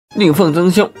令凤争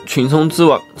凶，群雄之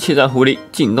王，怯战狐狸，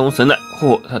进东神奶，霍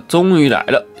霍他终于来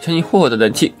了！相信霍霍的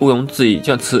人气毋庸置疑，就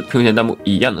像吃屏幕前弹幕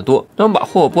一样的多。让我们把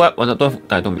霍霍不安玩到端服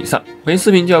带动笔上。本期视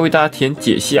频就要为大家体验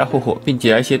解析霍霍，并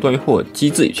解答一些关于霍霍机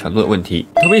制与强度的问题。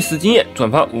投币10经验，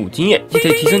转发5经验，既可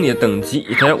以提升你的等级，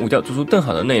也可以让午觉做出更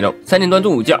好的内容。3点关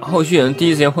注午觉，后续能第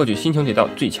一时间获取星穹铁道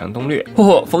最强攻略。霍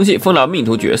霍风系丰饶命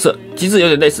途角色，机制有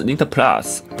点类似 Linter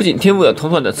Plus， 不仅天赋有同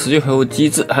款的持续回复机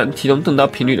制，还能提供更高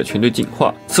频率的全队进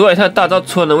化。此外，他的大招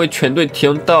除了能为全队提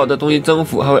供到好的东西增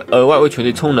幅，还会额外为全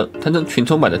队充能，堪称群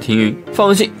充版的停云。放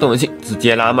任性、动能性直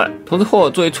接拉满。同时，霍霍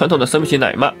作为传统的生命型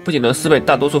奶妈，不仅能适配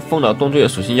大多数丰饶动作的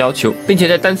属性要求，并且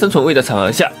在单生存位的场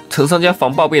合下，承伤加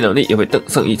防暴毙能力也会更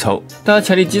胜一筹。但和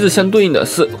强力机制相对应的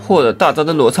是，霍霍的大招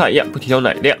跟罗刹一样不提供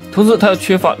奶量，同时他又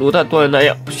缺乏罗刹多人那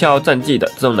样不消耗战绩的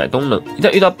这种奶功能。一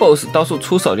旦遇到 BOSS 刀术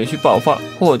出手连续爆发，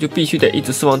霍霍就必须得一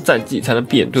直释放战绩才能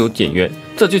避免队友减员，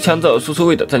这就抢走了输出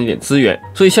位的战绩点资源。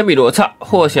所以相比罗刹，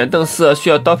霍霍显然更适合需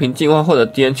要刀瓶进化或者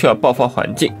敌人缺少爆发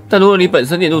环境。但如果你本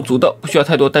身练入足斗，不需要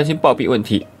太多担心暴毙问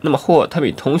题，那么霍霍他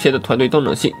比同学的团队动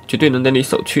能性绝对能等你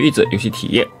首屈一指的游戏体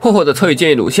验。霍霍的抽取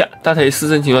建议如下，大家可以视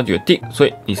身情况决定。所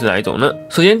以你是哪一种呢？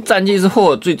首先，战绩是霍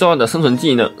霍最重要的生存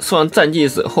技能。释放战绩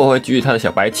时，霍霍会举起他的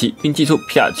小白旗，并祭出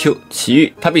皮卡丘、奇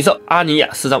遇、塔比兽、阿尼亚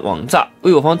4张王炸，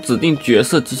为我方指定角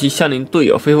色及其相邻队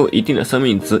友恢复一定的生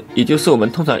命值，也就是我们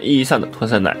通常意义上的脱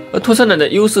身奶。而脱身奶的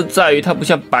优势在于它不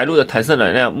像白鹿的弹射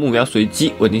奶那样目标随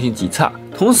机，稳定性极差，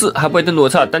同时还不会跟罗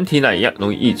刹单体奶一样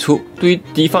容易溢出，对于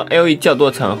敌方 LE 较多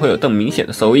的场合会有更明显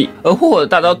的收益。而霍霍的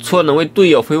大招除了能为队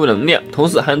友恢复能量，同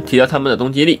时还能提高他们的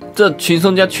攻击力，这群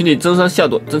生加群体增伤效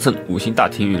果真成5星大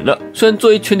停云了。虽然作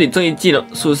为全体正义技能，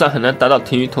事实上很难达到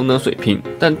停云同等水平，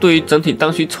但对于整体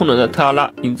当需充能的特拉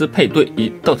拉、影之配对以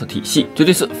及 DOT 体系，绝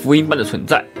对是福音般的存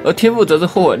在。而天赋则是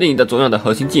霍霍另一个重要的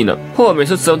核心技能。霍霍每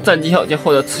次使用战绩后将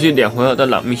获得持续2回合的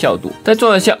朗命效果，在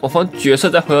状态下，我方角色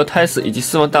在回合开始以及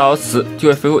释放大招时，就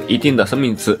会恢复一定的生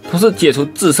命值，同时解除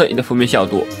自身一个负面效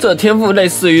果。这天赋类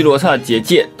似于罗刹的结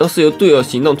界，都是由队友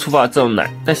行动触发的这种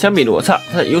奶，但相比罗刹，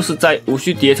它的优势在于无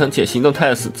需叠层且行动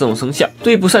态时这种生效，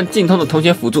对于不善精通的同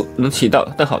学辅助能起到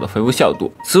更好的回复效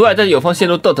果。此外，在友方陷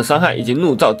入 DOT 伤害以及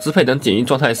怒兆支配等减一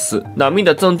状态时，朗命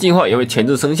的这种进化也会前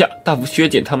置生效，大幅削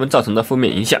减他们造成的负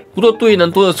面影响。不过，对于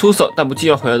能多的出手但不计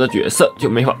算回合的角色，就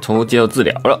没法重复接受治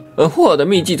疗了。而霍尔的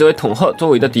秘技则会恐吓周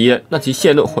围的敌人，让其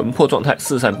陷入魂魄状态，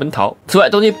四散奔逃。此外，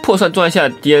东西破散状态下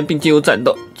的敌人并进入战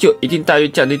斗，就有一定大约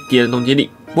降低敌人的攻击力。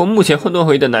不过目前混沌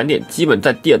回忆的难点基本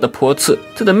在第2的坡次，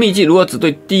这等秘技如果只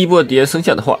对第1波的敌人生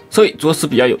效的话，收益着实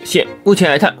比较有限。目前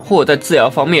来看，霍尔在治疗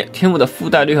方面，天赋的附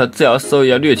带率和治疗收益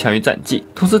要略强于战绩，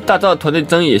同时大招的团队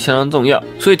争议也相当重要，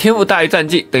所以天赋大于战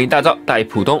绩等于大招大于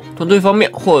普通。团队方面，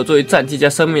霍尔作为战绩加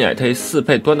生命奶可以适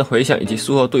配端的回响以及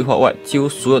术后对话外，几乎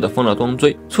所有的丰饶装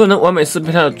追，除了能完美适配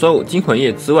他的专武金魂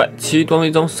液之外，其余装追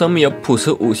中生命有朴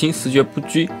实5星十绝不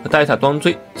拘和大一塔装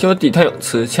追，结果底特勇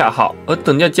此恰好，而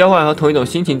等价交换和同一种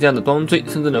心情这样的装追，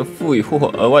甚至能赋予霍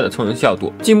霍额外的充能效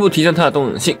果，进一步提升它的动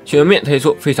能性，选择面可以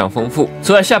说非常丰富。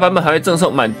此外，下版本还会赠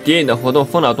送满谍影的活动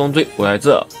丰饶装追，我在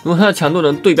这。如果它的强度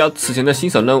能对标此前的新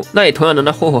手任务，那也同样能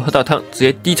让霍霍喝到汤，直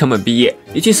接低成本毕业。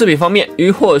仪器饰品方面，由于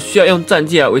霍霍需要用战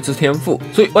绩来维持天赋，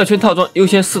所以外圈套装优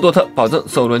先4多特，保证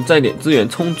首轮战点资源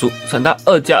充足。闪大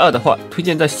2+2的话，推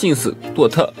荐在信使、多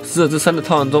特、死者之3的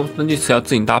套装中根据词要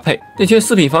自行搭配。内圈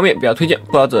饰品方面，比较推荐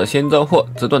不老者先招或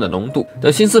折断的浓度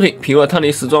等新饰品，匹入了汤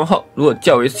尼时装后，如果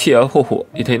较为契合霍霍，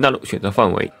也可以纳入选择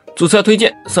范围。主词要推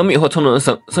荐生命或充能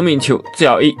绳、生命球、治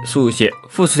疗1、速度鞋、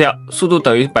副词条速度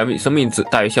等于100%生命值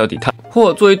大于效抵抗。霍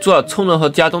霍作为主要充能和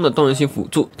加东的动能性辅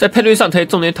助，在配对上可以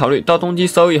重点考虑刀攻击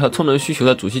收益和充能需求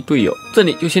的主系队友。这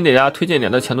里就先给大家推荐2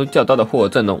个强度较高的霍霍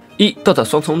阵容：1 DOT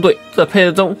双冲队，这配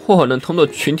置中霍霍能通过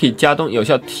群体加东有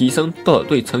效提升 DOT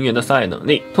队成员的伤害能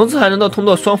力，同时还能够通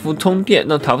过双符充电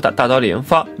让塔夫塔大招连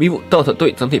发，弥补 DOT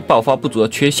队整体爆发不足的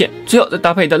缺陷。最后再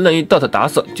搭配一个任意 DOT 打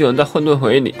手，就能在混沌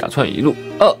回忆里打穿一路。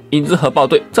2影之核爆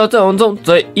队，在阵容中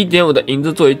则以 1.5 的影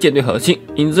之作为舰队核心，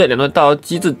影之的2段大招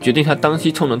机制决定他当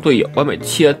期充能队友，完美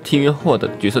契合停云霍的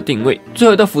角色定位。最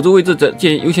后的辅助位置则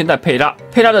建议优先带佩拉，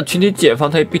佩拉的群体解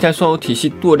防可以避开双武体系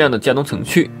多量的加东程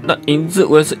序，那影之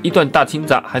无论是1段大清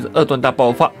杂还是2段大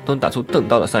爆发，都能打出更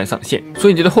高的伤害上限。所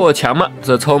以你觉得霍尔强吗？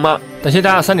值得抽吗？感谢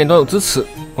大家3点多有支持，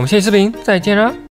我们下期视频再见啦！